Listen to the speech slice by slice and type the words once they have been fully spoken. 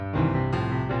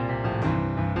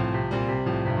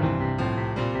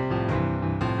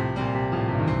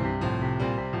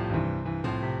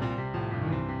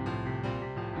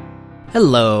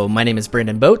Hello, my name is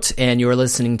Brandon Boat, and you are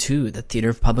listening to the Theater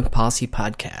of Public Policy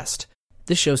podcast.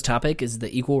 This show's topic is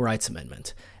the Equal Rights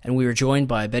Amendment, and we are joined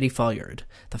by Betty Folliard,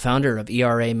 the founder of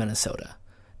ERA Minnesota.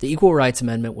 The Equal Rights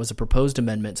Amendment was a proposed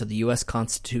amendment to the U.S.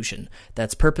 Constitution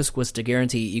that's purpose was to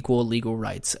guarantee equal legal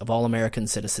rights of all American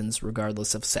citizens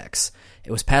regardless of sex.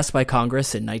 It was passed by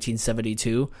Congress in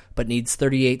 1972, but needs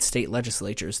 38 state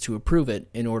legislatures to approve it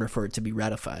in order for it to be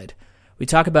ratified. We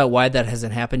talk about why that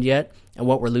hasn't happened yet and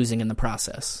what we're losing in the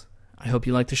process. I hope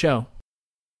you like the show.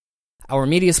 Our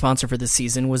media sponsor for this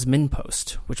season was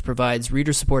MinnPost, which provides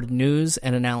reader-supported news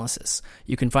and analysis.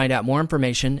 You can find out more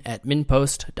information at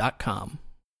minnpost.com.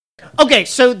 Okay,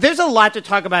 so there's a lot to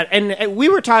talk about, and we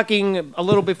were talking a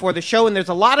little before the show, and there's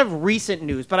a lot of recent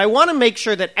news, but I want to make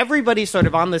sure that everybody's sort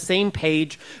of on the same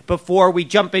page before we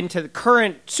jump into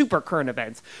the super current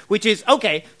events, which is,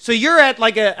 okay, so you're at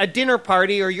like a dinner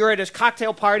party, or you're at a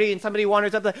cocktail party, and somebody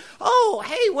wanders up, like, oh,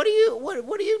 hey, what do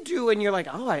you do? And you're like,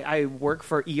 oh, I work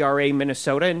for ERA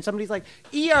Minnesota, and somebody's like,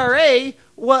 ERA?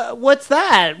 What's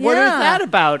that? Yeah. What is that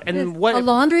about? And a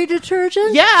laundry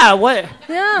detergent? Yeah, what?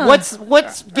 Yeah. What's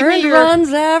give me your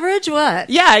runs average? What?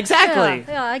 Yeah, exactly.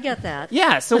 Yeah, I get that.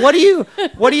 Yeah. So what do you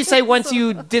say once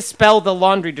you dispel the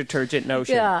laundry detergent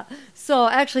notion? Yeah. So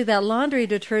actually, that laundry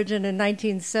detergent in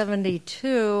 1972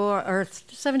 or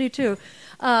 72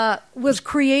 was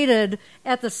created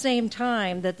at the same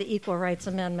time that the Equal Rights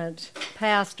Amendment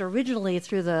passed originally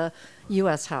through the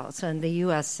U.S. House and the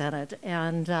U.S. Senate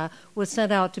and was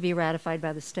sent out to be ratified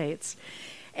by the states.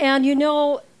 And, you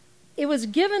know, it was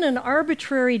given an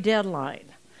arbitrary deadline.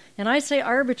 And I say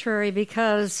arbitrary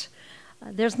because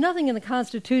there's nothing in the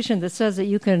Constitution that says that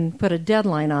you can put a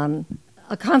deadline on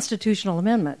a constitutional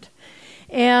amendment.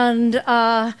 And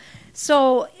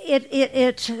so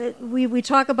we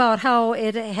talk about how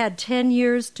it had 10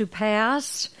 years to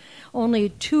pass. Only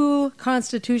 2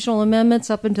 constitutional amendments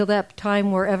up until that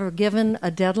time were ever given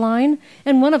a deadline,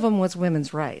 and one of them was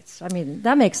women's rights. I mean,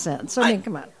 that makes sense. I mean,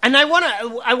 come on. And I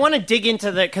want to dig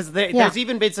into that because there's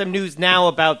even been some news now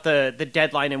about the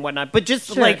deadline and whatnot. But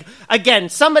just like again,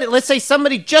 let's say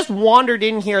somebody just wandered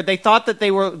in here. They thought that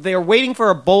they were waiting for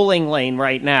a bowling lane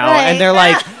right now, right. And they're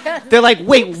like,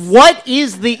 wait, what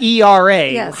is the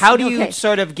ERA? Yes. How do you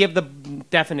sort of give the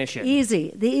definition?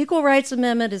 Easy. The Equal Rights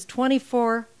Amendment is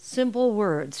 24 simple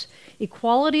words.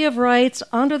 Equality of rights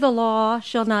under the law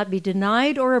shall not be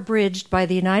denied or abridged by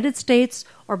the United States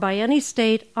or by any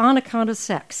state on account of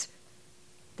sex.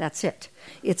 That's it.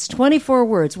 It's 24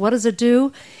 words. What does it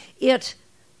do? It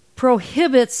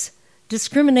prohibits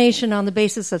discrimination on the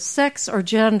basis of sex or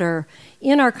gender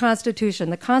in our Constitution.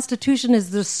 The Constitution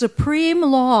is the supreme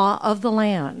law of the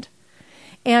land,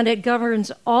 and it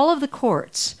governs all of the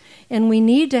courts. And we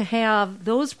need to have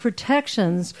those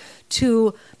protections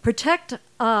to protect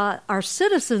our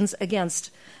citizens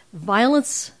against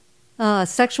violence,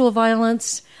 sexual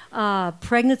violence,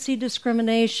 pregnancy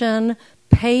discrimination,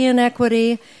 pay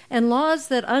inequity, and laws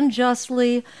that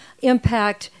unjustly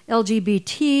impact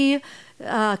LGBTQ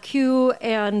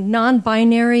and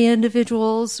non-binary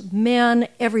individuals, men,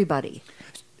 everybody.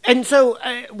 And so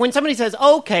when somebody says,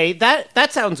 okay,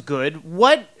 that sounds good,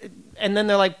 what... And then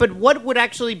they're like, but what would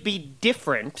actually be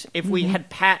different if we had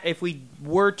if we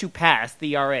were to pass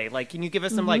the ERA? Like, can you give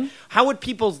us some like how would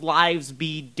people's lives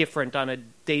be different on a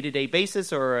day-to-day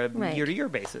basis or a year-to-year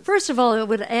basis? First of all, it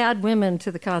would add women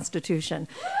to the Constitution.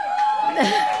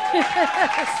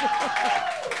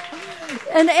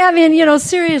 And I mean, you know,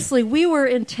 seriously, we were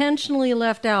intentionally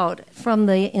left out from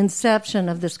the inception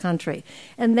of this country,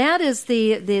 and that is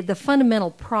the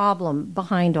fundamental problem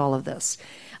behind all of this.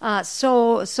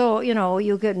 So you know,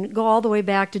 you can go all the way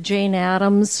back to Jane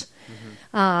Addams,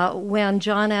 when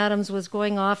John Adams was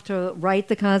going off to write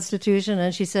the Constitution,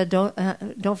 and she said,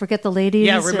 "Don't forget the ladies."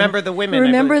 Yeah, remember the women.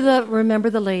 Remember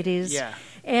the ladies. Yeah.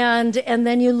 And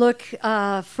then you look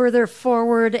further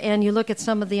forward, and you look at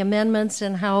some of the amendments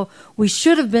and how we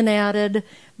should have been added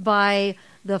by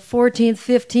the 14th,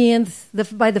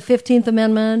 15th, by the 15th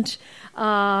Amendment.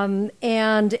 And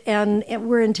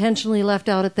we're intentionally left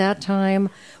out at that time.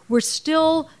 We're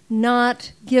still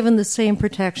not given the same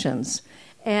protections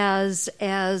as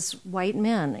white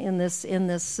men in this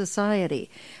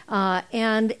society,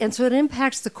 and so it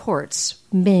impacts the courts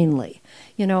mainly.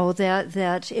 You know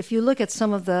that if you look at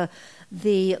some of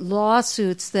the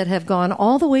lawsuits that have gone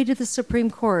all the way to the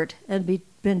Supreme Court and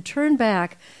been turned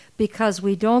back because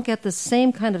we don't get the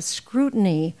same kind of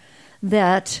scrutiny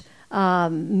that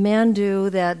men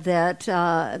do, that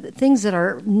things that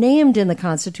are named in the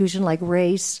Constitution like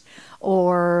race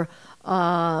or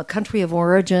country of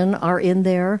origin are in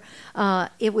there,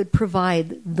 it would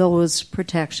provide those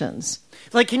protections.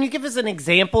 Like, can you give us an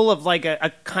example of like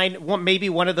a kind of maybe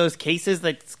one of those cases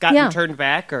that's gotten turned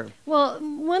back? Or well,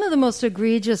 one of the most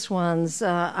egregious ones,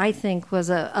 I think, was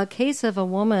a case of a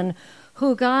woman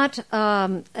who got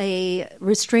a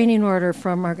restraining order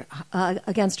from her,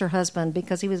 against her husband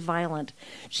because he was violent.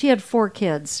 She had 4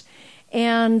 kids,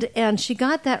 and she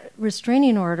got that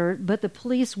restraining order, but the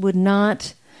police would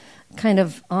not kind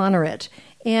of honor it,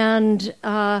 and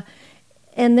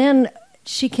then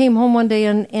she came home one day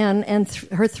and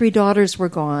her 3 daughters were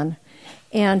gone,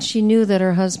 and she knew that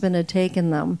her husband had taken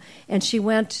them, and she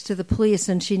went to the police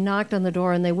and she knocked on the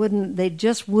door, and they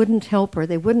just wouldn't help her.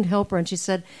 They wouldn't help her, and she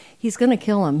said, "He's going to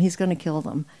kill him. He's going to kill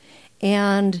them."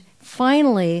 And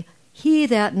finally, he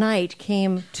that night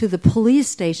came to the police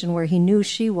station where he knew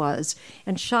she was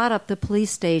and shot up the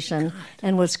police station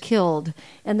and was killed.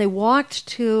 And they walked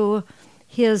to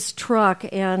his truck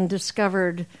and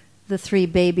discovered the 3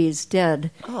 babies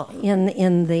dead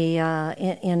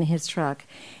in his truck.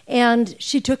 And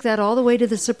she took that all the way to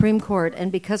the Supreme Court, and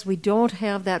because we don't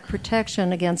have that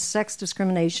protection against sex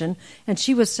discrimination, and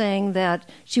she was saying that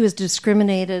she was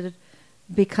discriminated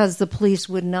because the police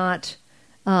would not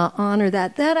honor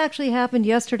that. That actually happened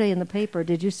yesterday in the paper.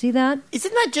 Did you see that?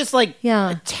 Isn't that just like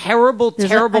terrible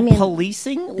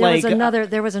policing?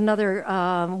 There was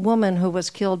another woman who was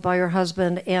killed by her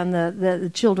husband, and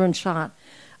the children shot.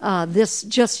 This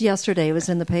just yesterday was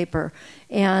in the paper,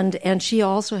 and she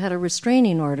also had a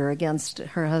restraining order against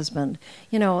her husband.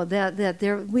 You know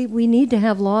we need to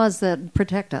have laws that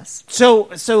protect us. So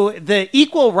the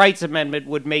Equal Rights Amendment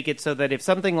would make it so that if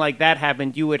something like that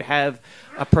happened, you would have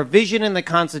a provision in the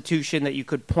Constitution that you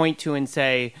could point to and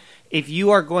say, if you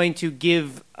are going to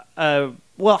give how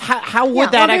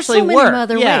would that actually work? Many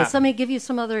other ways. Let me give you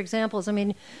some other examples. I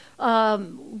mean.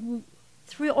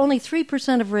 Only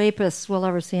 3% of rapists will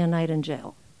ever see a night in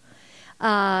jail.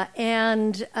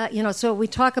 So we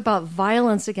talk about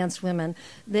violence against women.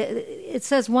 It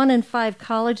says 1 in 5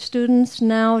 college students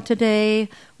now today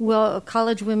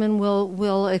college women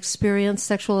will experience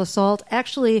sexual assault.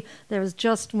 Actually, there was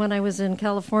just when I was in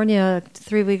California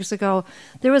 3 weeks ago,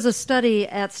 there was a study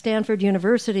at Stanford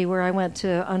University where I went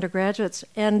to undergraduates,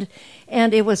 and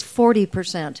it was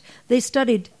 40%. They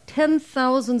studied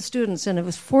 10,000 students, and it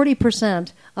was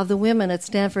 40% of the women at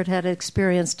Stanford had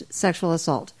experienced sexual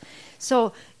assault.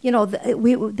 So,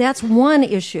 that's one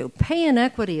issue. Pay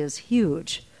inequity is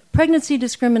huge. Pregnancy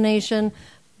discrimination,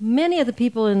 many of the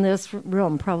people in this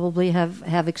room probably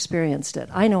have experienced it.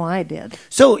 I know I did.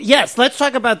 So, yes, let's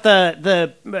talk about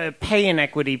the pay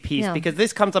inequity piece, because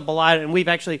this comes up a lot, and we've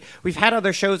had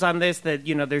other shows on this that,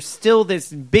 there's still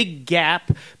this big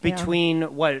gap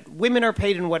between what women are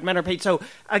paid and what men are paid. So,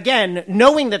 again,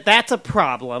 knowing that that's a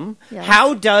problem,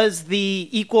 how does the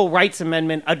Equal Rights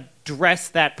Amendment address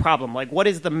that problem? Like, what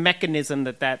is the mechanism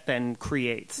that then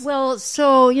creates? Well,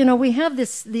 so, we have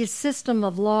this system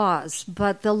of laws,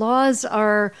 but the laws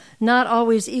are not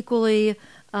always equally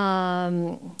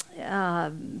followed,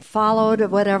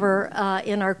 whatever,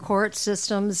 in our court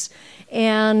systems.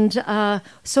 And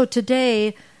so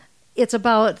today, it's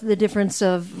about the difference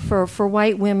of, for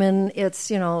white women, it's,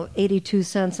 82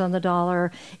 cents on the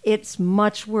dollar. It's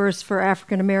much worse for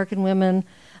African American women,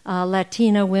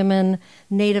 Latina women,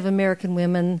 Native American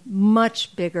women,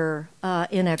 much bigger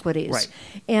inequities. Right.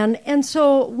 And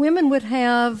so women would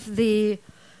have the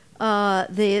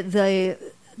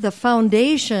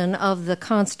foundation of the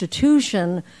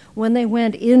Constitution when they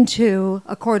went into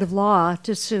a court of law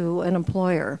to sue an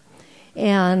employer.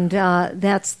 And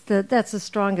that's the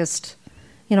strongest.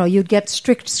 You'd get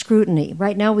strict scrutiny.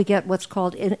 Right now we get what's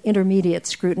called intermediate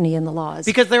scrutiny in the laws.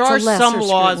 Because there are some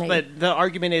laws, but the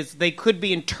argument is they could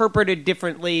be interpreted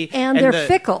differently. And they're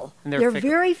fickle. They're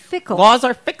very fickle. Laws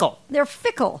are fickle. They're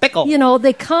fickle. Fickle.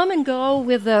 They come and go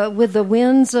with the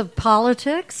winds of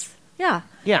politics. Yeah.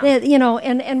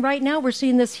 And right now we're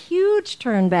seeing this huge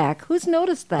turn back. Who's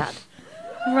noticed that?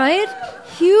 Right?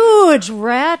 Huge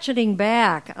ratcheting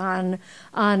back on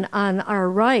our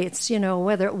rights,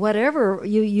 whatever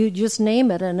you just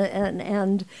name it,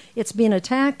 and it's being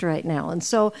attacked right now. And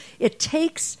so it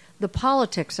takes the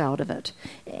politics out of it.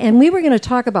 And we were going to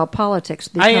talk about politics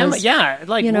because we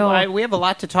have a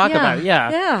lot to talk about.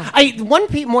 One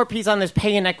more piece on this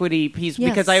pay inequity piece,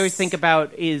 because I always think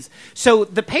about is, so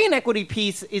the pay inequity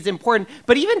piece is important,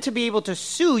 but even to be able to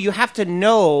sue, you have to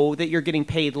know that you're getting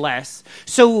paid less.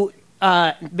 So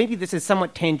maybe this is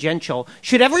somewhat tangential.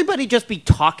 Should everybody just be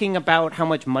talking about how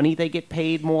much money they get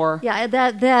paid more? Yeah,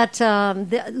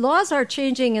 the laws are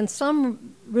changing in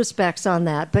some respects on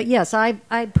that. But yes, I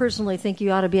personally think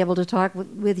you ought to be able to talk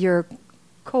with your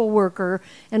coworker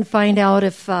and find out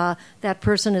if that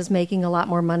person is making a lot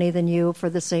more money than you for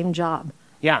the same job.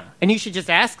 Yeah, and you should just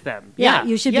ask them. Yeah,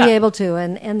 you should be able to.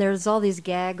 And there's all these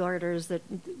gag orders that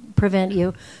prevent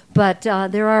you. But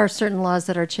there are certain laws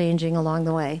that are changing along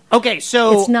the way. Okay,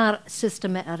 so it's not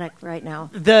systematic right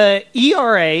now. The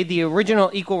ERA, the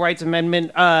original Equal Rights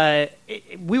Amendment,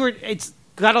 it's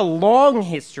got a long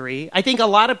history. I think a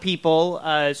lot of people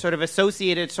sort of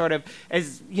associated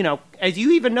as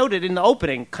you even noted in the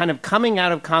opening, kind of coming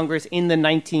out of Congress in the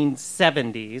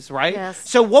 1970s, right? Yes.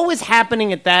 So what was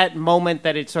happening at that moment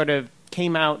that it sort of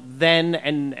came out then,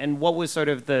 and what was sort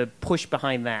of the push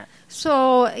behind that?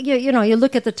 So, you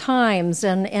look at the times,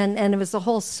 and it was the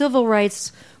whole civil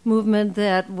rights movement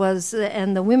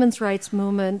and the women's rights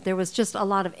movement. There was just a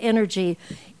lot of energy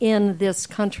in this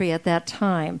country at that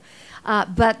time.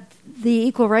 But the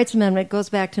Equal Rights Amendment goes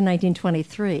back to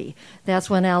 1923. That's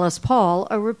when Alice Paul,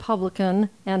 a Republican,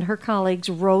 and her colleagues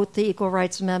wrote the Equal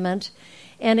Rights Amendment,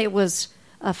 and it was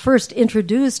first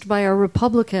introduced by a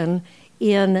Republican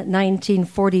in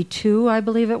 1942, I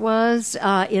believe it was,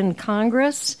 in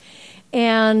Congress.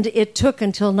 And it took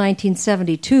until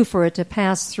 1972 for it to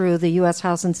pass through the U.S.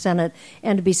 House and Senate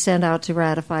and to be sent out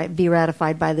to be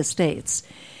ratified by the states.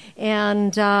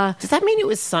 And does that mean it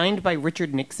was signed by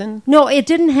Richard Nixon? No, it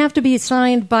didn't have to be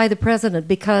signed by the president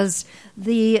because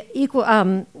the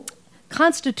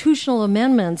constitutional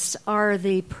amendments are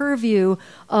the purview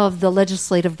of the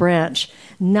legislative branch,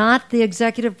 not the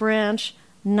executive branch,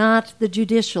 not the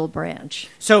judicial branch.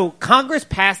 So Congress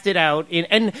passed it out,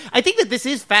 and I think that this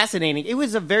is fascinating. It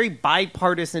was a very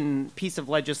bipartisan piece of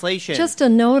legislation. Just a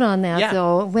note on that,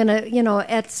 though. When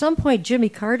at some point Jimmy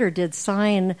Carter did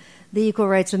sign the Equal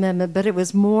Rights Amendment, but it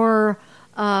was more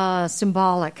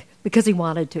symbolic because he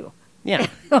wanted to. Yeah.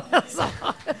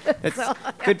 That's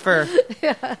good for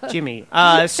Jimmy.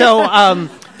 But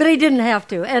he didn't have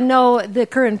to. And no, the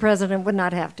current president would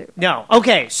not have to. No.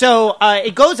 Okay, so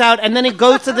it goes out, and then it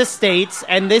goes to the states,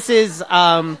 and this is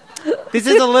a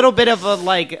little bit of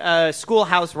a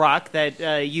Schoolhouse Rock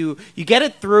that you get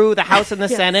it through the House and the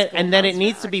Senate, and then it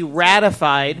needs to be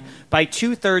ratified by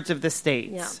 2/3 of the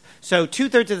states. Yeah. So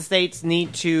 2/3 of the states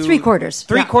need to... 3/4.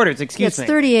 Three-quarters, excuse me. It's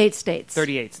 38 states.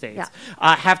 38 states.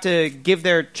 Yeah. Have to give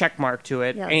their check mark to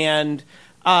it. Yes. And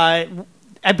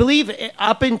I believe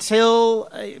up until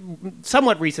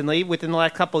somewhat recently, within the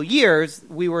last couple of years,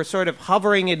 we were sort of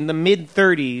hovering in the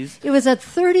mid-30s. It was at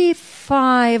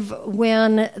 35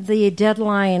 when the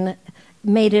deadline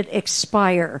made it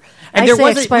expire. And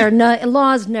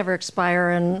laws never expire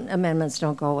and amendments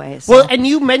don't go away. So. Well, and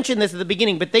you mentioned this at the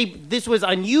beginning, but this was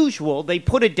unusual. They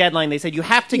put a deadline. They said you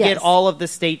have to get all of the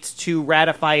states to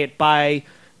ratify it by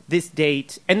this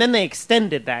date, and then they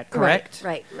extended that, correct?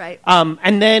 Right.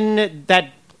 And then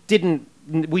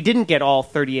we didn't get all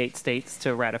 38 states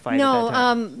to ratify it at that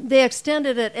time. They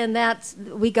extended it, and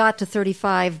we got to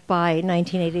 35 by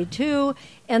 1982,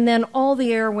 and then all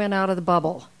the air went out of the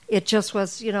bubble. It just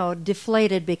was,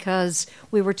 deflated because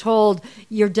we were told,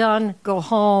 you're done, go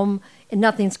home, and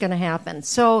nothing's going to happen.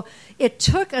 So it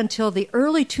took until the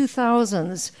early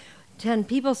 2000s, 10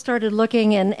 people started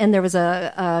looking, and there was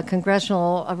a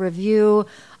congressional review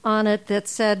on it that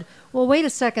said, well, wait a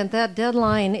second, that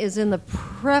deadline is in the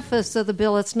preface of the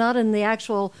bill. It's not in the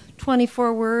actual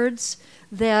 24 words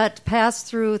that passed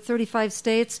through 35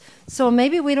 states, so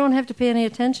maybe we don't have to pay any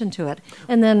attention to it.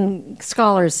 And then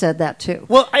scholars said that too.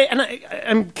 Well,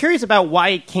 I'm curious about why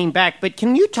it came back, but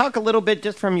can you talk a little bit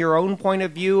just from your own point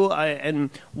of view and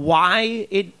why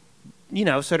it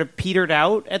sort of petered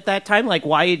out at that time, like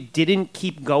why it didn't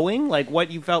keep going, like what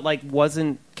you felt like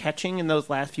wasn't catching in those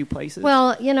last few places?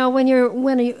 Well, when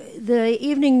the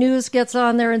evening news gets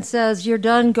on there and says you're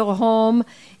done, go home,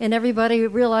 and everybody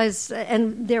realized,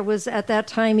 and there was at that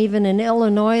time even in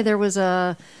Illinois there was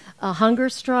a hunger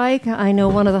strike. I know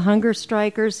one of the hunger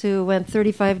strikers who went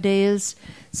 35 days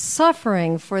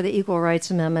suffering for the Equal Rights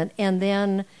Amendment, and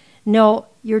then no,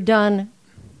 you're done,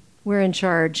 we're in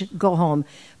charge, go home.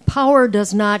 Power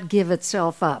does not give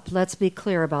itself up. Let's be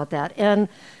clear about that. And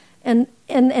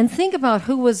think about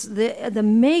who was the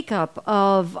makeup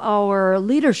of our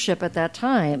leadership at that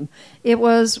time. It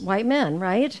was white men,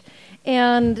 right?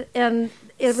 And it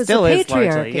was still a is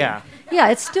patriarchy. largely, yeah. Yeah,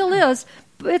 it still is.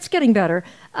 It's getting better.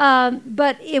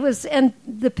 But it was, and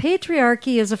the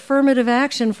patriarchy is affirmative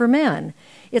action for men.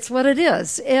 It's what it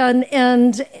is. And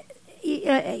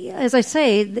as I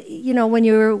say,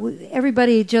 when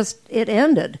everybody just, it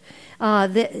ended.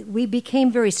 we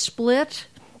became very split,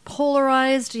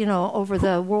 polarized, over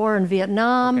the war in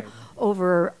Vietnam,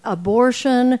 over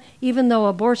abortion, even though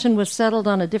abortion was settled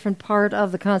on a different part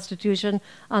of the Constitution,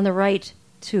 on the right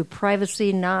to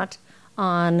privacy, not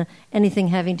on anything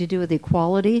having to do with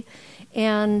equality.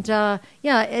 And, the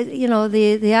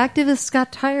activists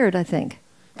got tired, I think.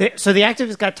 So the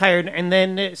activists got tired, and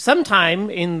then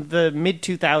sometime in the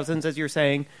mid-2000s, as you're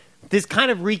saying, this kind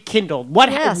of rekindled.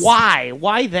 Yes. Why?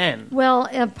 Why then? Well,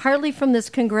 partly from this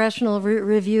congressional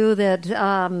review that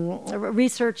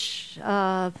research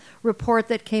report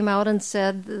that came out and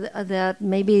said that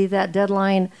maybe that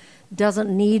deadline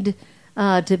doesn't need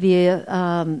to be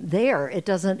there. It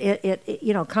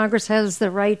doesn't. Congress has the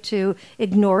right to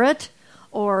ignore it,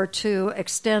 or to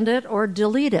extend it, or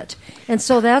delete it. And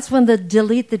so that's when the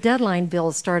delete the deadline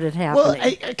bill started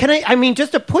happening. Well,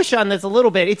 just to push on this a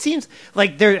little bit, it seems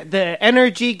like the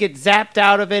energy gets zapped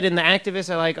out of it, and the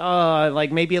activists are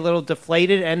like, maybe a little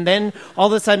deflated, and then all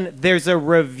of a sudden there's a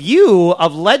review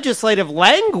of legislative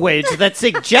language that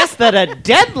suggests that a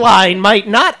deadline might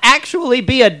not actually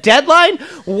be a deadline.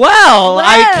 Well,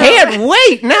 I can't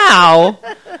wait now.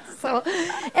 So,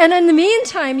 and in the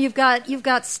meantime, you've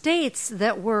got states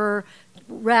that were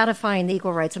ratifying the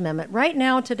Equal Rights Amendment. Right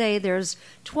now, today, there's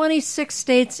 26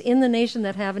 states in the nation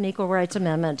that have an Equal Rights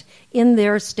Amendment in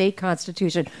their state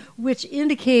constitution, which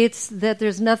indicates that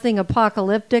there's nothing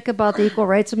apocalyptic about the Equal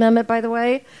Rights Amendment. By the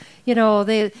way, I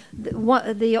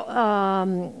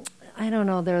don't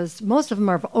know. Most of them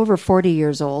are over 40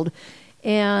 years old,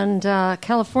 and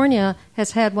California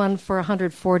has had one for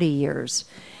 140 years.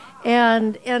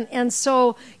 And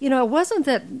so, it wasn't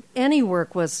that any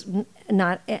work was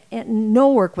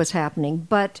no work was happening,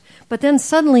 but then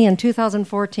suddenly in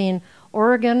 2014,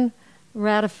 Oregon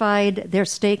ratified their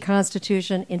state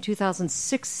constitution. In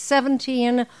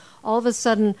 2017, all of a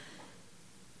sudden,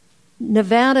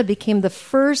 Nevada became the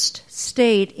first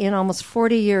state in almost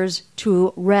 40 years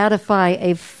to ratify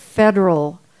a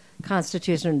federal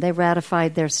constitution. They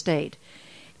ratified their state.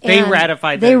 They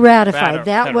ratified.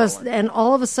 That was, and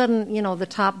all of a sudden, the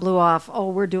top blew off. Oh,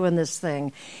 we're doing this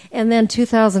thing. And then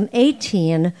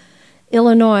 2018,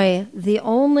 Illinois, the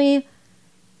only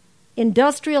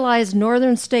industrialized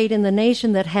northern state in the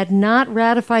nation that had not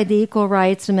ratified the Equal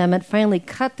Rights Amendment, finally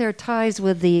cut their ties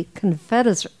with the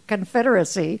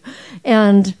Confederacy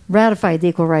and ratified the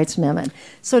Equal Rights Amendment.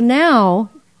 So now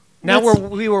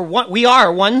we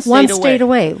are one state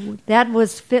away. That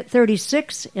was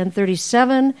 36 and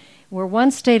 37. We're one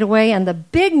state away, and the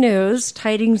big news,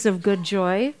 tidings of good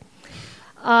joy,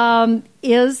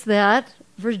 is that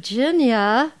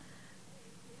Virginia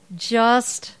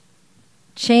just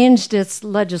changed its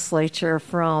legislature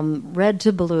from red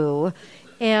to blue,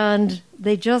 and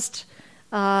they just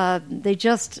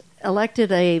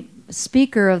elected a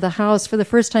Speaker of the House for the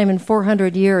first time in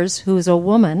 400 years, who's a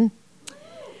woman.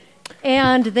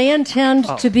 And they intend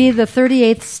to be the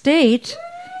 38th state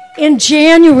in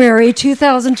January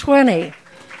 2020.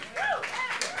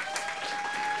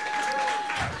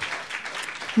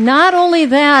 Not only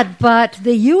that, but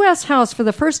the U.S. House, for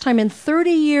the first time in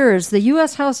 30 years,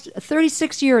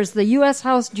 36 years, the U.S.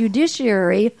 House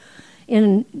Judiciary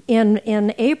in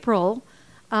April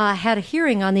had a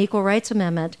hearing on the Equal Rights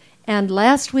Amendment. And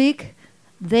last week,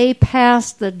 they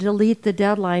passed the delete the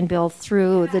deadline bill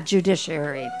through the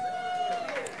judiciary.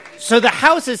 So the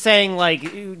House is saying,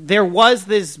 there was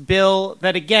this bill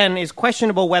that, again, is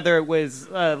questionable whether it was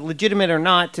legitimate or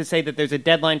not to say that there's a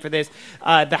deadline for this.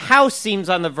 The House seems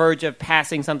on the verge of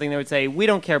passing something that would say, we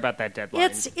don't care about that deadline.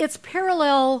 It's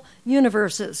parallel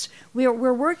universes.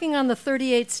 We're working on the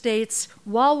 38 states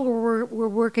while we're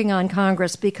working on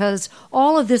Congress, because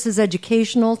all of this is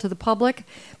educational to the public,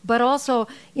 but also,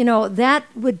 that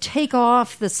would take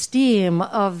off the steam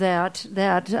of that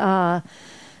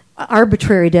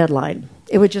arbitrary deadline.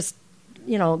 It would just,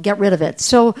 get rid of it.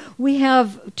 So we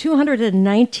have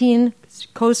 219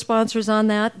 co-sponsors on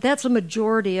that. That's a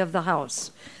majority of the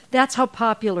House. That's how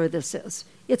popular this is.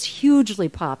 It's hugely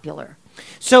popular.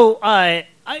 So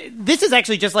this is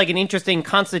actually just an interesting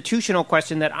constitutional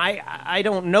question that I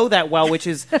don't know that well, which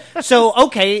is,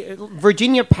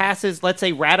 Virginia passes, let's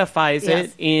say ratifies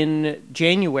it in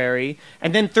January,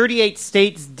 and then 38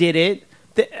 states did it.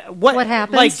 What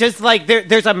happens?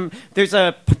 There's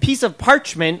a piece of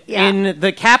parchment in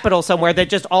the Capitol somewhere that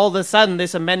just all of a sudden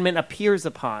this amendment appears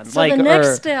upon. So the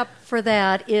next step for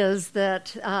that is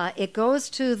that it goes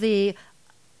to the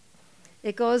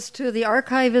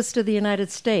Archivist of the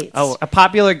United States. Oh, a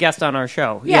popular guest on our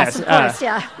show. Yes, of course.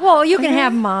 Yeah. Well, you can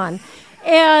have him on.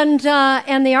 And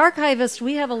the Archivist,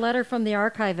 we have a letter from the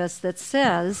Archivist that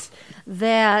says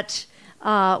that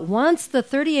once the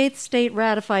 38th state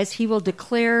ratifies, he will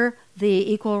declare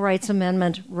the Equal Rights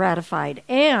Amendment ratified,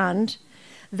 and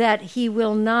that he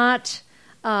will not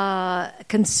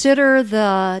consider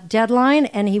the deadline,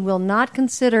 and he will not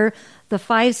consider the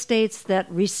 5 states that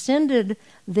rescinded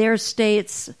their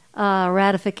state's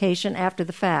ratification after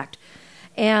the fact.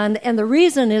 And the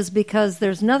reason is because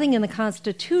there's nothing in the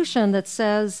Constitution that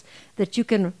says that you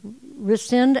can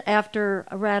rescind after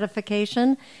a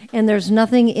ratification, and there's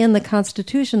nothing in the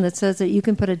Constitution that says that you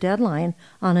can put a deadline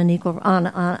on an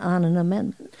an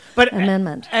amendment. But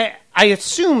I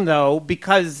assume, though,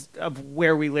 because of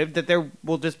where we live, that there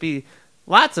will just be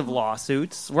lots of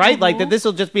lawsuits, right? Like that this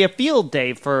will just be a field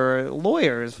day for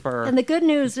lawyers. And the good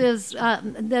news is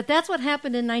that that's what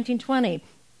happened in 1920.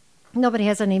 Nobody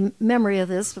has any memory of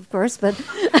this, of course, but...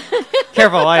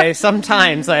 Careful,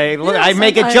 sometimes I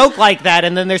make a joke like that,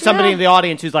 and then there's somebody in the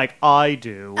audience who's like, I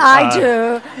do. I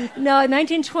do. No, in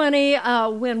 1920,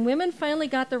 when women finally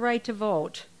got the right to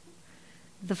vote,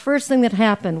 the first thing that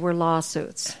happened were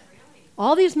lawsuits.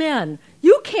 All these men,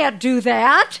 you can't do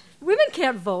that. Women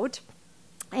can't vote.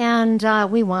 And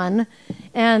we won.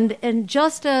 And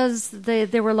just as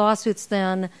there were lawsuits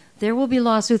then, there will be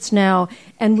lawsuits now,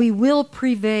 and we will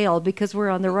prevail because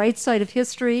we're on the right side of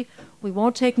history. We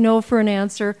won't take no for an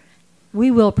answer.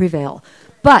 We will prevail.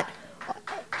 But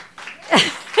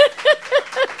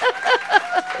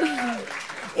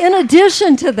in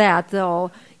addition to that,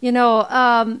 though,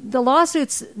 the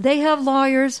lawsuits, they have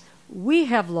lawyers, we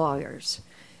have lawyers.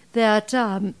 That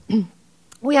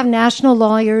we have national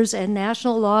lawyers and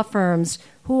national law firms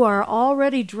who are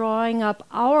already drawing up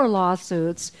our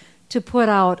lawsuits to put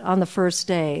out on the first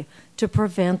day to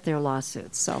prevent their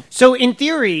lawsuits. So in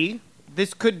theory,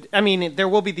 there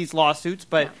will be these lawsuits,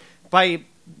 but by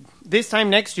this time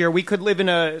next year, we could live in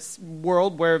a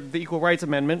world where the Equal Rights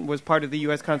Amendment was part of the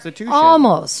U.S. Constitution.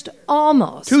 Almost.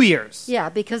 2 years. Yeah,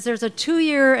 because there's a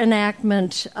 2-year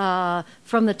enactment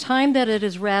from the time that it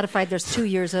is ratified. There's 2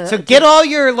 years. So get all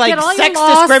your sex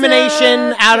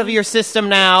discrimination out of your system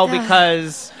now,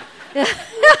 because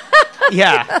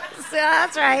yeah.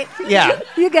 That's right. Yeah.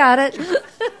 You got it.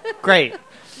 Great.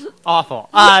 Awful.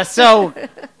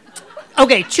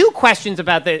 Okay, 2 questions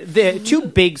about the 2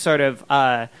 big sort of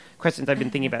questions I've been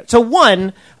thinking about. So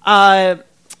one,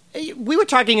 we were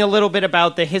talking a little bit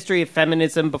about the history of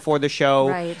feminism before the show.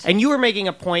 Right. And you were making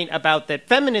a point about that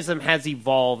feminism has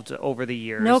evolved over the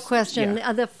years. No question.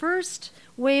 Yeah. The first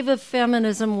wave of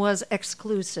feminism was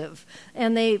exclusive,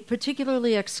 and they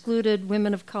particularly excluded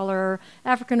women of color,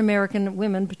 African American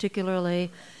women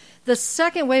particularly. The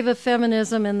second wave of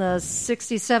feminism in the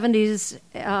 60s, 70s,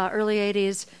 early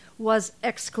 80s was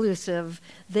exclusive.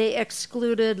 They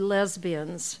excluded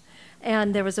lesbians,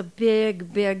 and there was a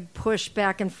big, big push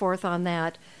back and forth on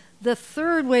that. The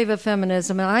third wave of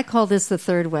feminism, and I call this the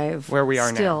third wave, where we are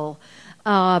still,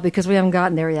 because we haven't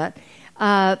gotten there yet,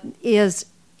 is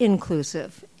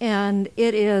inclusive, and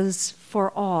it is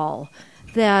for all.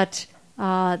 That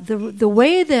the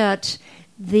way that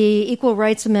the Equal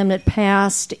Rights Amendment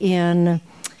passed in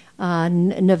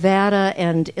Nevada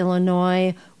and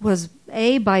Illinois was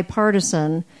A,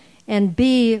 bipartisan, and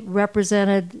B,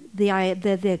 represented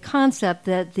the concept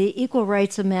that the Equal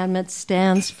Rights Amendment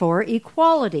stands for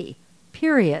equality,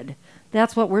 period.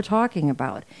 That's what we're talking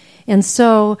about. And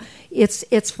so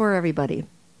it's for everybody.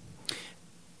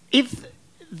 If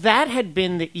that had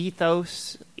been the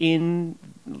ethos in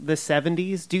the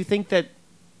 70s, do you think that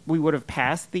we would have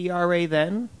passed the ERA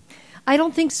then? I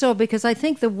don't think so, because I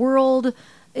think the world...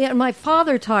 my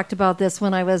father talked about this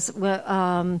when I was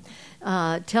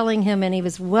telling him, and he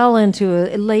was well into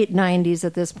late 90s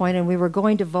at this point, and we were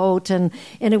going to vote, and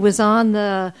it was on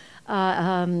the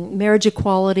marriage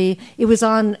equality. It was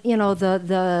on,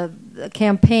 the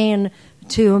campaign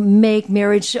to make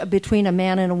marriage between a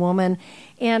man and a woman.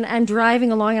 And I'm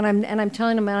driving along, and I'm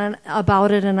telling him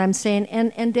about it, and I'm saying,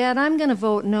 and Dad, I'm going to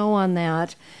vote no on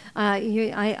that.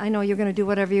 I know you're going to do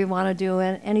whatever you want to do.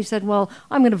 And he said, well,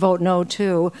 I'm going to vote no,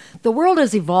 too. The world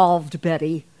has evolved,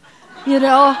 Betty. And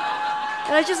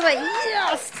I just went,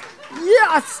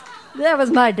 yes, that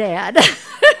was my dad.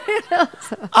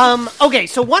 Okay,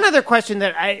 so one other question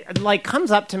that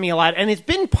comes up to me a lot, and it's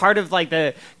been part of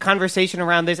the conversation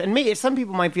around this, and maybe some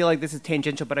people might feel like this is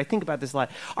tangential, but I think about this a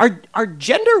lot. Are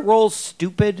gender roles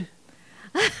stupid?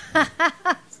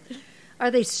 Are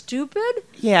they stupid?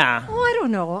 Yeah. Oh, I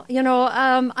don't know.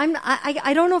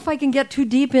 I don't know if I can get too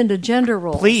deep into gender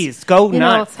roles. Please go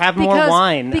nuts. Have more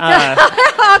wine.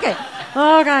 Okay,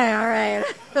 all right.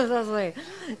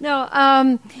 No,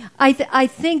 I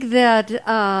think that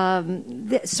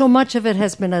so much of it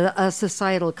has been a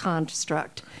societal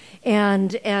construct,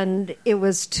 and it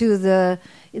was to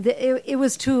it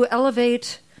was to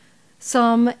elevate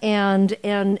some and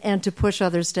to push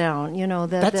others down.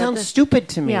 That sounds stupid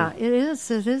to me. Yeah, it is.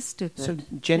 It is stupid. So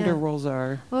gender roles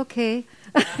are okay.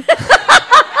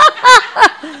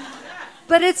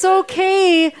 But it's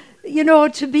okay,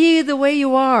 to be the way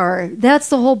you are. That's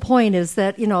the whole point, is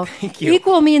that,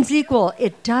 equal means equal.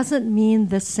 It doesn't mean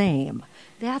the same.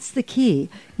 That's the key,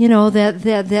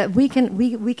 that we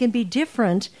can be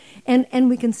different and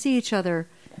we can see each other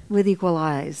with equal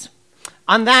eyes.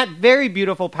 On that very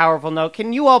beautiful, powerful note,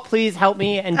 can you all please help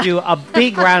me and do a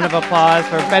big round of applause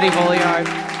for Betty Folliard?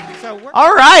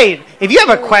 All right. If you have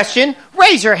a question,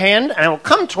 raise your hand, and I will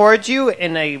come towards you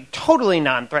in a totally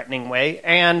non-threatening way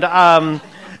and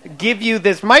give you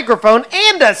this microphone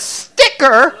and a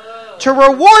sticker to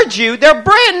reward you. They're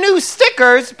brand new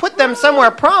stickers. Put them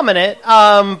somewhere prominent.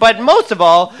 But most of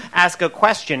all, ask a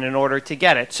question in order to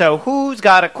get it. So who's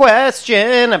got a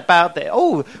question about the...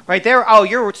 Oh, right there. Oh,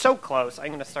 you're so close. I'm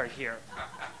going to start here.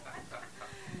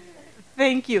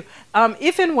 Thank you.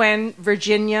 If and when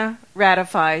Virginia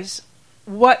ratifies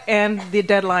and the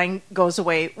deadline goes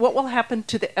away, what will happen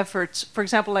to the efforts, for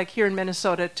example, like here in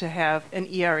Minnesota, to have an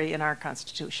ERA in our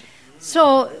Constitution?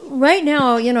 So right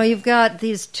now, you've got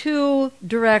these two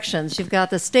directions. You've got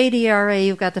the state ERA,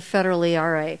 you've got the federal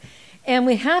ERA. And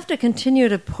we have to continue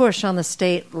to push on the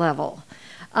state level,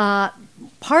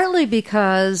 partly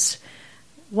because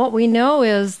what we know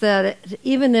is that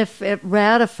even if it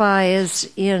ratifies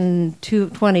in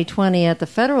 2020 at the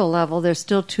federal level, there's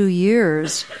still 2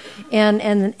 years.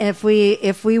 And if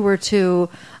we were to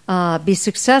be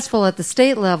successful at the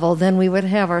state level, then we would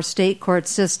have our state court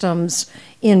systems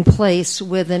in place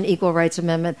with an equal rights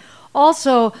amendment.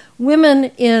 Also, women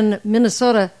in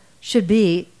Minnesota should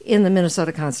be in the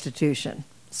Minnesota Constitution.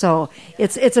 So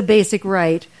it's a basic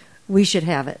right. We should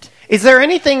have it. Is there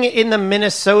anything in the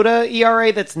Minnesota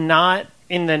ERA that's not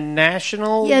in the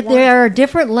national one? There are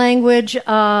different language.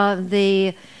 As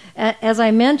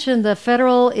I mentioned, the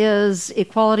federal is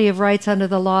equality of rights under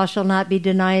the law shall not be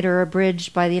denied or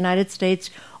abridged by the United States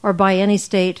or by any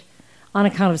state on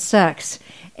account of sex.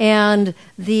 And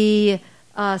the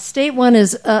state one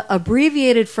is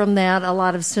abbreviated from that, a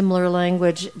lot of similar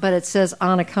language, but it says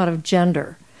on account of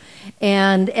gender.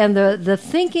 And the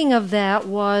thinking of that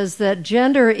was that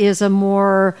gender is a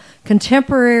more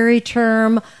contemporary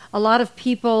term. A lot of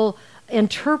people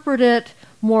interpret it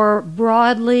more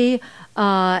broadly,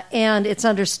 and it's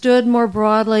understood more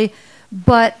broadly.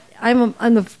 But I'm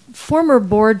the former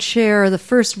board chair, the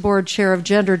first board chair of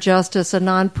Gender Justice, a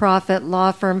nonprofit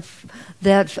law firm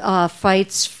that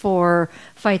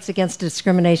fights against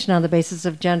discrimination on the basis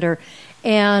of gender.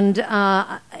 And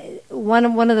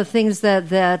one of the things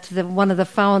that one of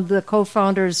the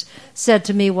co-founders said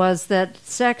to me was that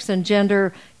sex and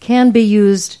gender can be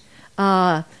used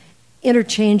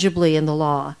interchangeably in the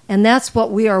law, and that's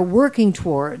what we are working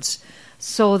towards,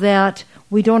 so that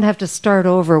we don't have to start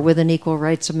over with an equal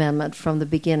rights amendment from the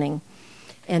beginning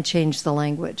and change the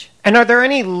language. And are there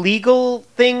any legal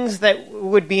things that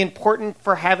would be important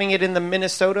for having it in the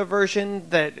Minnesota version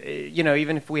that,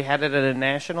 even if we had it at a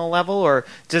national level, or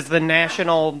does the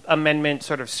national amendment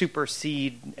sort of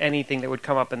supersede anything that would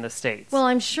come up in the states? Well,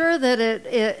 I'm sure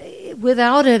that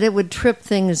without it, it would trip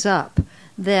things up.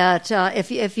 That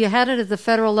if you had it at the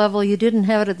federal level, you didn't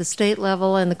have it at the state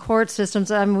level, and the court systems.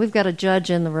 I mean, we've got a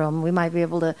judge in the room. We might be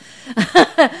able to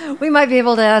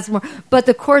ask more. But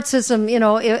the court system,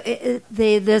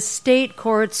 the state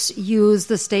courts use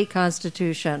the state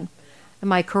constitution.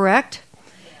 Am I correct?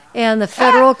 And the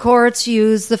federal courts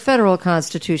use the federal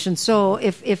constitution. So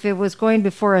if it was going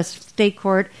before a state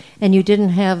court and you didn't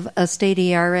have a state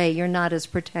ERA, you're not as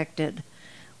protected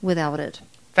without it.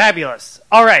 Fabulous.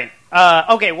 All right.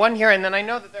 Okay, one here, and then I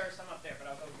know that there are some up there, but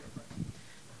I'll go here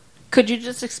first. Could you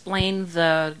just explain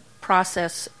the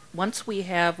process? Once we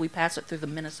pass it through the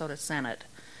Minnesota Senate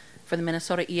for the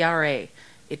Minnesota ERA,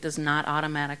 it does not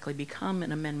automatically become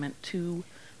an amendment to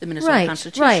the Minnesota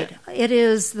Constitution. Right. It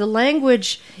is, the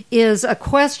language is a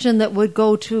question that would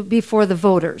go to before the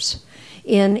voters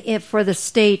for the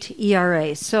state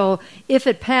ERA. So if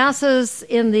it passes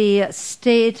in the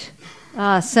state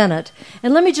Senate.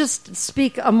 And let me just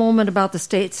speak a moment about the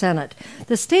state Senate.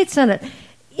 The state Senate,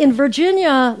 in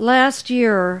Virginia last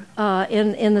year,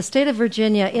 in the state of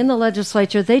Virginia, in the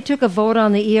legislature, they took a vote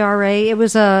on the ERA. It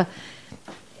was it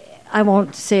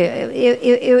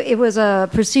was a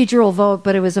procedural vote,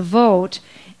 but it was a vote.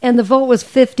 And the vote was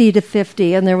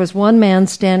 50-50, and there was one man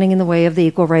standing in the way of the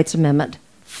Equal Rights Amendment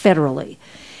federally.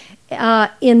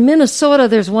 In Minnesota,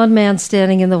 there's one man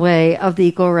standing in the way of the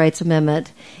Equal Rights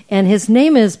Amendment, and his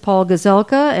name is Paul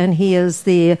Gazelka, and he is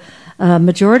the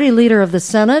majority leader of the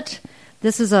Senate.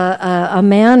 This is a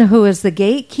man who is the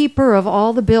gatekeeper of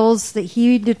all the bills that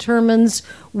he determines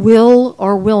will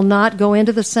or will not go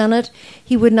into the Senate.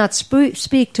 He would not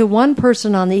speak to one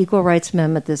person on the Equal Rights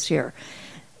Amendment this year.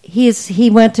 He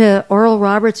went to Oral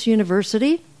Roberts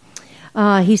University.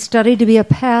 He studied to be a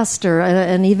pastor,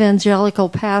 an evangelical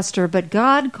pastor, but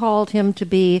God called him to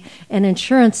be an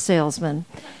insurance salesman.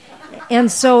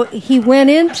 And so he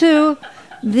went into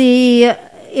the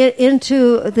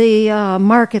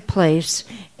marketplace,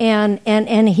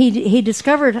 and he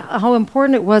discovered how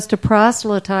important it was to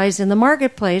proselytize in the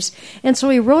marketplace. And so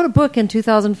he wrote a book in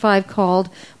 2005 called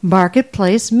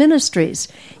Marketplace Ministries.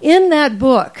 In that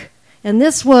book, and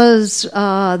this was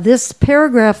this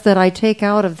paragraph that I take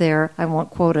out of there, I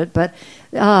won't quote it, but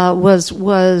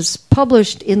was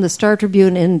published in the Star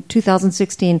Tribune in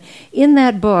 2016. In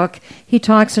that book, he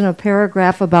talks in a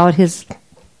paragraph about his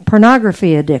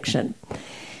pornography addiction.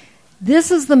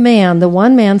 This is the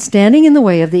one man standing in the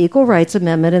way of the Equal Rights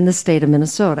Amendment in the state of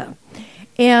Minnesota.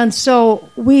 And so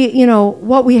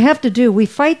what we have to do, we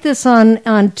fight this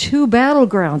on two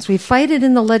battlegrounds. We fight it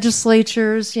in the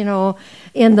legislatures,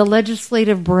 in the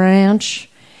legislative branch,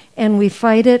 and we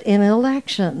fight it in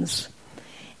elections.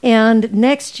 And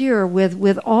next year,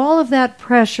 with all of that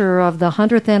pressure of the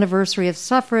 100th anniversary of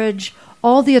suffrage,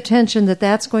 all the attention that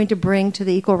that's going to bring to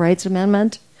the Equal Rights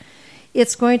Amendment,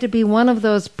 it's going to be one of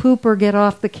those poop or get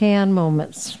off the can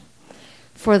moments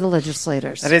for the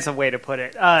legislators. That is a way to put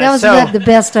it. That was the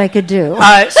best I could do.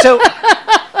 So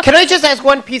can I just ask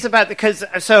one piece about, because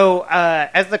as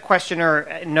the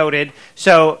questioner noted,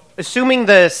 so assuming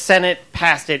the Senate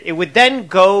passed it, it would then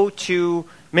go to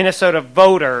Minnesota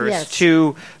voters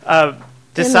to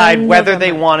decide whether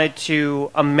they wanted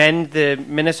to amend the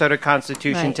Minnesota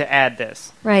Constitution to add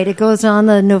this. Right. It goes on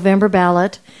the November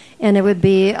ballot, and it would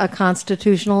be a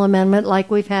constitutional amendment like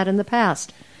we've had in the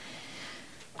past.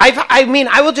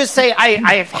 I will just say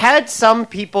I've had some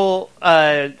people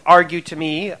argue to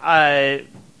me,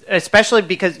 especially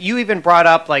because you even brought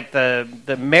up like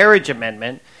the marriage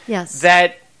amendment,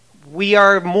 that we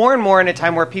are more and more in a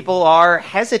time where people are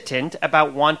hesitant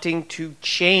about wanting to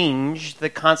change the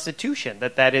Constitution,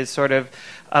 that is sort of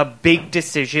a big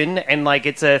decision, and like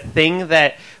it's a thing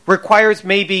that requires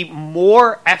maybe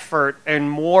more effort and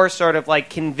more sort of like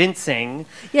convincing.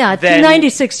 Yeah,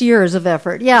 96 years of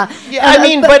effort. Yeah,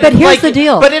 but here's the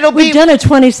deal. But we've done it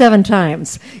 27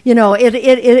 times.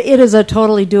 It is a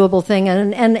totally doable thing,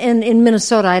 and in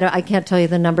Minnesota, I can't tell you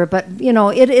the number, but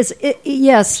it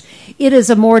is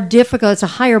a more difficult. It's a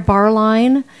higher bar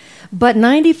line. But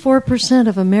 94%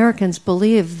 of Americans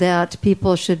believe that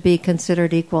people should be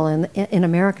considered equal in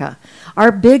America.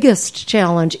 Our biggest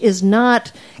challenge is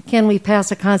not can we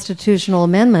pass a constitutional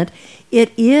amendment.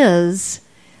 It is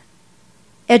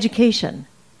education,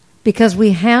 because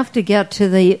we have to get to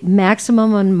the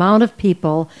maximum amount of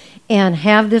people and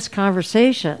have this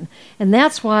conversation. And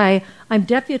that's why I'm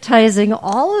deputizing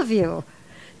all of you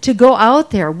to go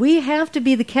out there. We have to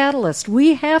be the catalyst.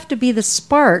 We have to be the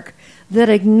spark that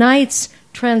ignites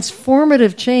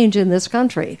transformative change in this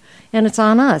country. And it's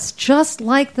on us, just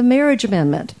like the marriage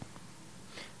amendment.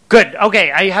 Good. Okay,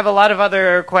 I have a lot of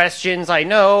other questions. I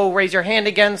know. Raise your hand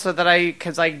again so that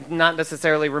because I not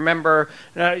necessarily remember.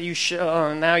 Now you're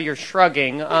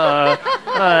shrugging. What?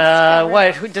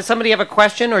 Does somebody have a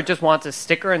question or just wants a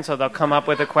sticker, and so they'll come up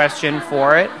with a question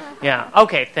for it? Yeah.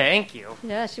 Okay, thank you.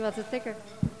 Yeah, she wants a sticker.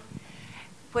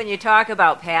 When you talk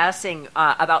about passing,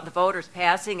 about the voters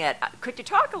passing it, could you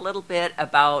talk a little bit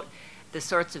about the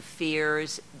sorts of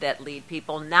fears that lead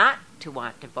people not to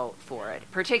want to vote for it,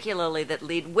 particularly that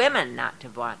lead women not to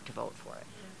want to vote for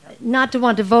it? Not to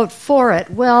want to vote for it.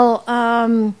 Well,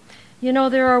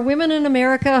 there are women in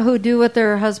America who do what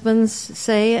their husbands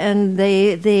say, and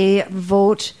they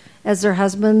vote as their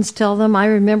husbands tell them. I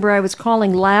remember I was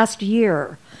calling last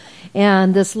year,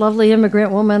 and this lovely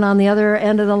immigrant woman on the other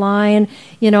end of the line,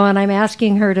 and I'm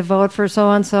asking her to vote for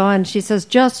so-and-so, and she says,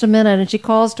 just a minute, and she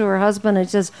calls to her husband and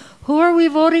says, who are we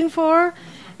voting for?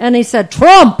 And he said,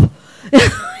 Trump!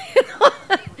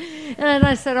 And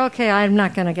I said, okay, I'm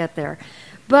not going to get there.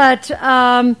 But,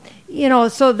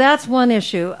 so that's one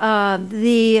issue.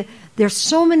 There's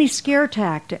so many scare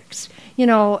tactics.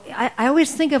 I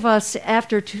always think of us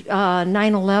after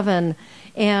 9/11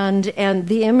 and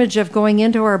the image of going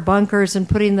into our bunkers and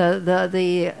putting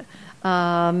the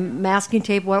masking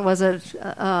tape, what was it,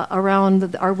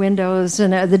 around our windows,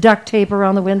 and the duct tape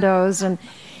around the windows, and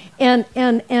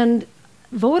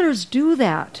voters do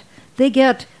that. They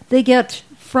get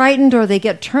frightened or they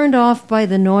get turned off by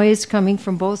the noise coming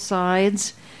from both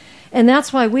sides. And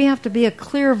that's why we have to be a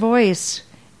clear voice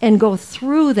and go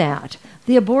through that.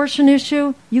 The abortion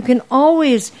issue, you can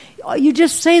always, you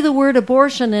just say the word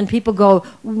abortion and people go,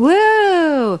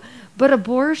 whoa! But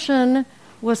abortion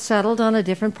was settled on a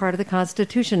different part of the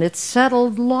Constitution. It's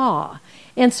settled law.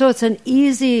 And so it's an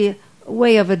easy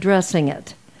way of addressing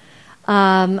it.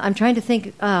 I'm trying to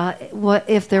think what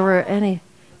if there were any...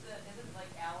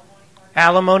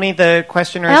 Alimony, the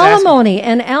questioner is alimony,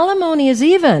 asking? And alimony is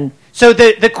even. So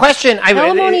the question...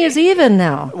 Alimony is even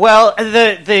now. Well,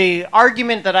 the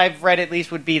argument that I've read at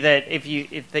least would be that if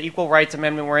the Equal Rights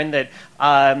Amendment were in, that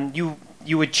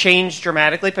you would change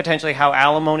dramatically potentially how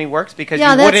alimony works, because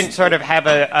you wouldn't sort of have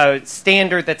a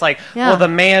standard that's like, well, the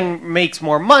man makes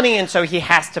more money and so he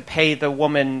has to pay the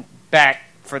woman back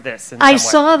for this. I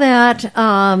saw that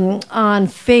on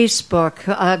Facebook.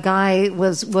 A guy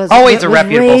was always a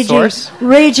reputable source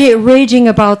raging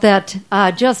about that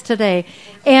just today,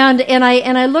 and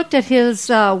I looked at his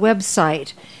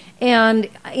website, and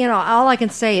all I can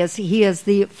say is he is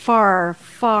the far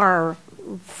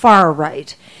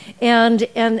right, and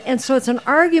so it's an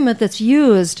argument that's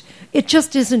used. It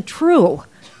just isn't true.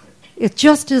 It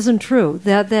just isn't true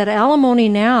that alimony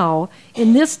now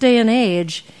in this day and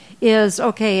age is,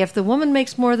 okay, if the woman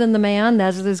makes more than the man,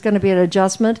 there's going to be an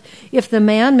adjustment. If the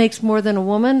man makes more than a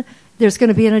woman, there's going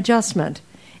to be an adjustment.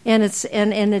 And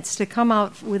it's to come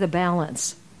out with a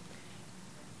balance.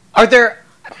 Are there...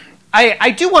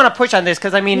 I do want to push on this,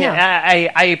 because, I mean,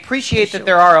 I appreciate that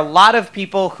there are a lot of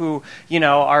people who,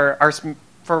 are,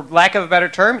 for lack of a better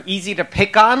term, easy to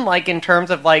pick on, like, in terms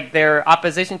of, like, their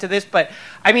opposition to this. But,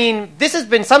 I mean, this has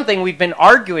been something we've been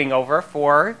arguing over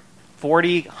for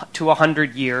 40 to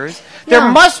 100 years. There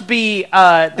must be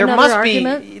I'm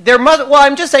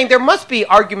just saying there must be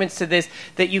arguments to this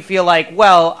that you feel like,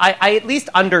 well, I at least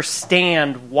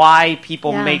understand why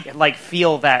people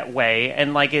feel that way,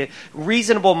 and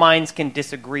reasonable minds can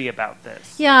disagree about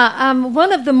this.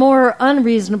 One of the more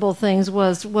unreasonable things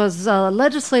was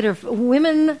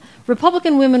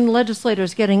Republican women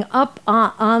legislators getting up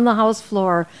on the House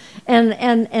floor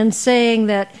and saying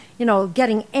that,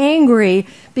 getting angry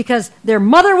because their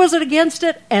mother was against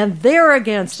it and they're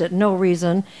against it, no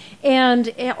reason,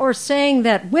 or saying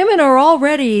that women are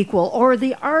already equal, or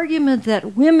the argument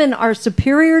that women are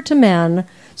superior to men,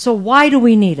 so why do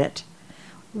we need it?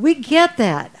 We get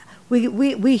that.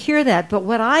 We hear that. But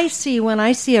what I see when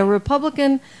I see a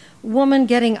Republican woman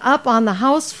getting up on the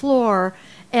House floor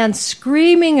and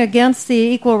screaming against the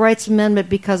Equal Rights Amendment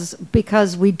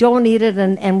because we don't need it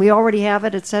and we already have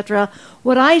it, etc.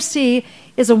 What I see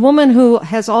is a woman who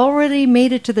has already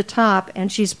made it to the top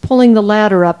and she's pulling the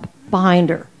ladder up behind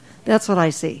her. That's what I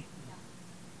see.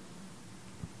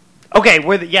 Okay,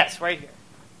 yes, right here.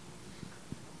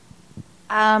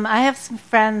 I have some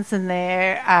friends and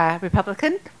they're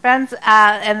Republican friends,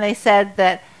 and they said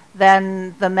that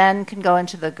then the men can go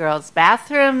into the girls'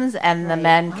 bathrooms, and the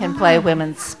men can play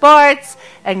women's sports,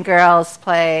 and girls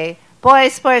play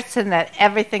boys' sports, and that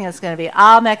everything is going to be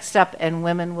all mixed up, and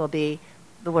women will be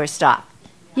the worst off.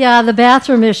 Yeah, the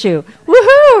bathroom issue.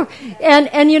 Woohoo! And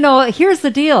here's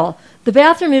the deal. The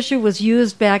bathroom issue was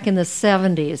used back in the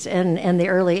 70s and the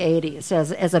early 80s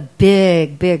as a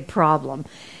big problem.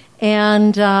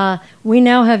 And we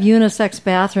now have unisex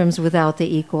bathrooms without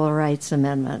the Equal Rights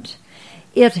Amendment.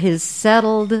 It is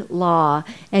settled law,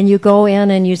 and you go in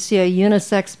and you see a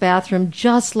unisex bathroom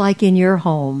just like in your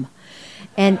home,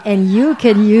 and you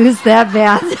can use that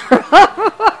bathroom.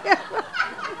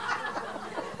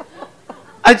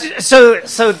 So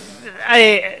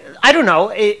I don't know.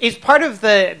 Is part of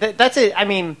that's it. I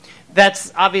mean,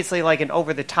 that's obviously like an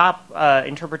over the top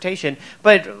interpretation,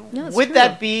 but would true.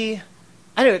 that be?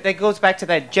 I don't know, that goes back to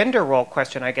that gender role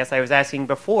question I guess I was asking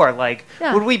before.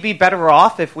 Would we be better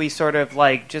off if we sort of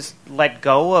just let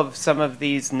go of some of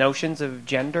these notions of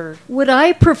gender? Would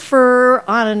I prefer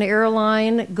on an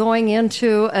airline going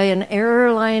into an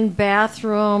airline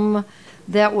bathroom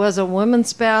that was a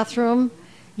women's bathroom?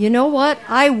 You know what?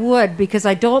 I would, because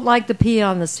I don't like the pee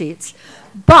on the seats.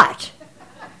 But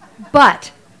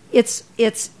it's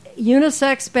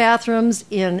unisex bathrooms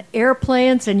in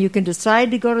airplanes, and you can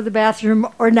decide to go to the bathroom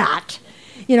or not.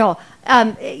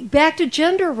 Back to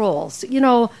gender roles.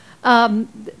 The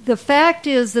fact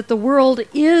is that the world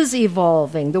is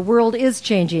evolving. The world is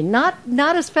changing. Not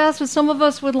as fast as some of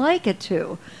us would like it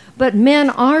to, but men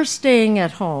are staying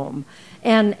at home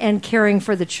and caring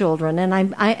for the children. And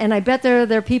I bet there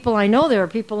are people, I know there are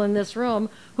people in this room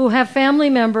who have family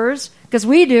members, because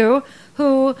we do,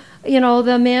 who,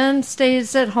 the man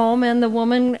stays at home and the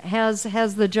woman has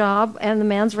the job and the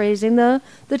man's raising the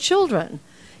children.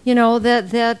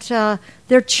 that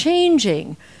they're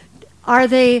changing. Are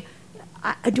they?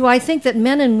 Do I think that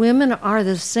men and women are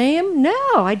the same? No,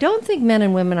 I don't think men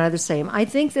and women are the same. I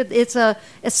think that it's a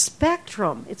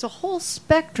spectrum. It's a whole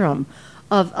spectrum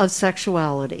of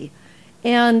sexuality.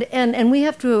 And we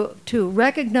have to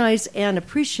recognize and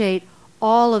appreciate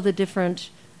all of the different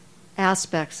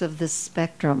aspects of this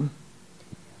spectrum.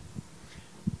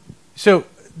 So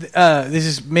this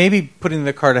is maybe putting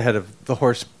the cart ahead of the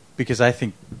horse, because I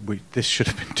think this should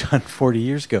have been done 40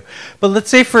 years ago. But let's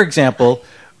say, for example,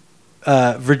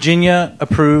 Virginia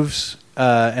approves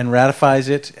and ratifies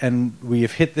it, and we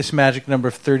have hit this magic number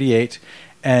of 38,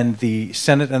 and the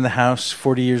Senate and the House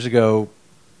 40 years ago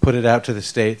put it out to the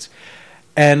states.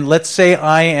 And let's say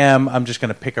I'm just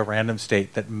going to pick a random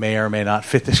state that may or may not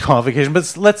fit this qualification,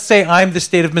 but let's say I'm the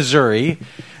state of Missouri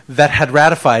that had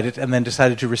ratified it and then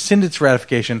decided to rescind its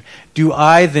ratification. Do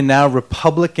I, the now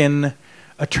Republican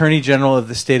Attorney General of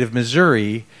the state of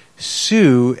Missouri,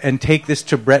 sue and take this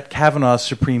to Brett Kavanaugh's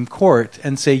Supreme Court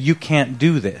and say, you can't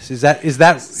do this? Is that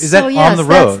on the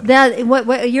road?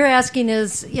 What you're asking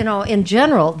is, in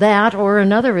general, that or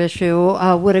another issue,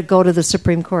 would it go to the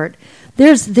Supreme Court?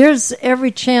 There's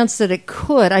every chance that it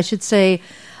could, I should say,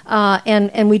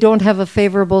 and we don't have a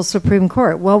favorable Supreme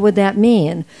Court. What would that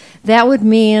mean? That would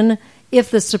mean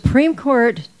if the Supreme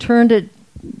Court turned it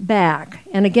back,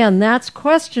 and again, that's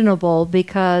questionable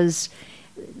because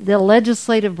the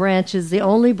legislative branch is the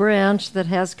only branch that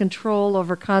has control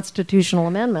over constitutional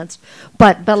amendments.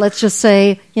 But let's just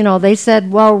say, they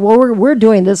said, well, we're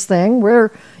doing this thing.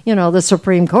 We're, the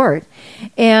Supreme Court.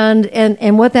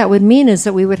 And what that would mean is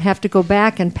that we would have to go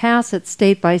back and pass it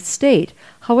state by state.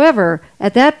 However,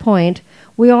 at that point,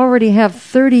 we already have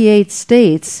 38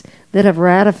 states that have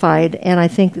ratified, and I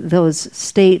think those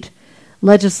state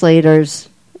legislators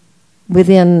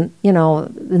within,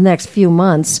 the next few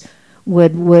months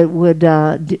would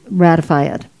ratify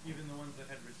it. Even the ones that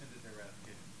had rescinded their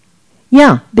ratification?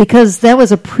 Yeah, because that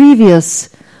was a previous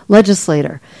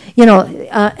legislator.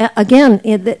 Again,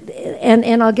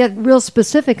 and I'll get real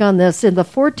specific on this. In the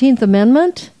 14th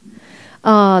Amendment,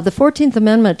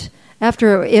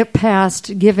 after it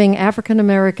passed giving African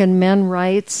American men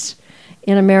rights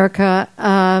in America,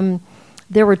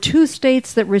 there were 2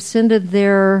 states that rescinded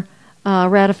their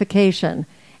ratification.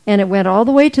 And it went all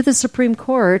the way to the Supreme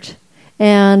Court,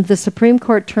 and the Supreme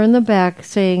Court turned them back,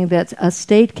 saying that a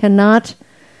state cannot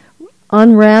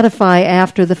unratify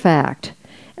after the fact.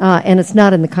 And it's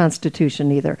not in the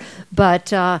Constitution either. But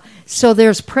so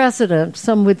there's precedent.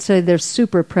 Some would say there's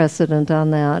super precedent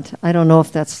on that. I don't know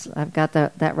if I've got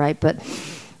that right, but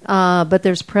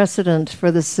there's precedent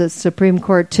for the Supreme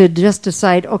Court to just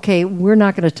decide, okay, we're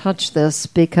not going to touch this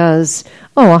because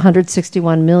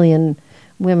 161 million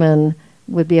women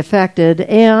would be affected,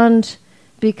 and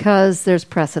because there's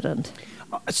precedent.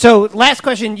 So, last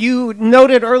question. You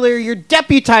noted earlier you're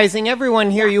deputizing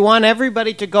everyone here. You want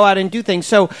everybody to go out and do things.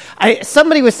 So,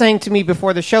 somebody was saying to me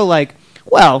before the show,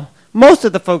 most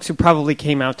of the folks who probably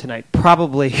came out tonight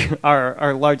probably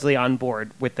are largely on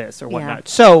board with this or whatnot. Yeah.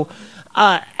 So,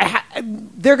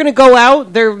 they're going to go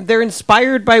out. They're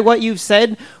inspired by what you've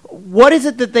said. What is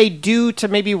it that they do to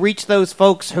maybe reach those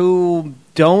folks who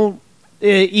don't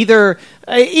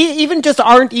even just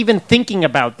aren't even thinking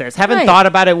about this, haven't thought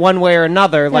about it one way or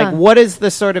another? Yeah. What is the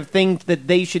sort of thing that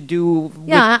they should do?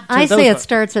 I say it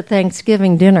starts at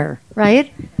Thanksgiving dinner,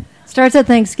 right? Starts at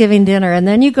Thanksgiving dinner, and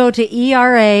then you go to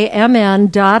eramn.org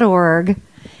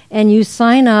and you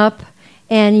sign up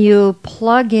and you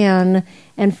plug in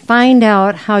and find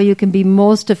out how you can be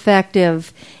most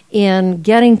effective in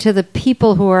getting to the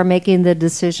people who are making the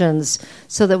decisions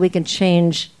so that we can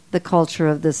change the culture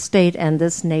of this state and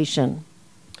this nation.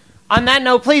 On that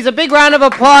note, please, a big round of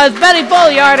applause. Betty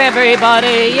Folliard, everybody.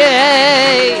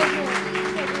 Yay!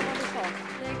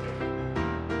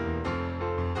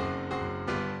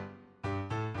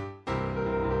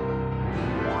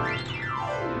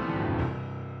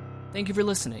 Thank you for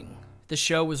listening. This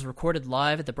show was recorded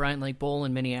live at the Bryant Lake Bowl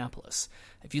in Minneapolis.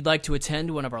 If you'd like to attend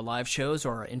one of our live shows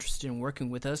or are interested in working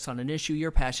with us on an issue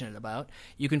you're passionate about,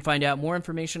 you can find out more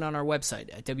information on our website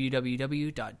at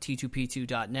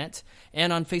www.t2p2.net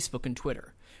and on Facebook and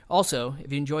Twitter. Also,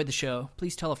 if you enjoyed the show,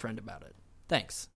 please tell a friend about it. Thanks.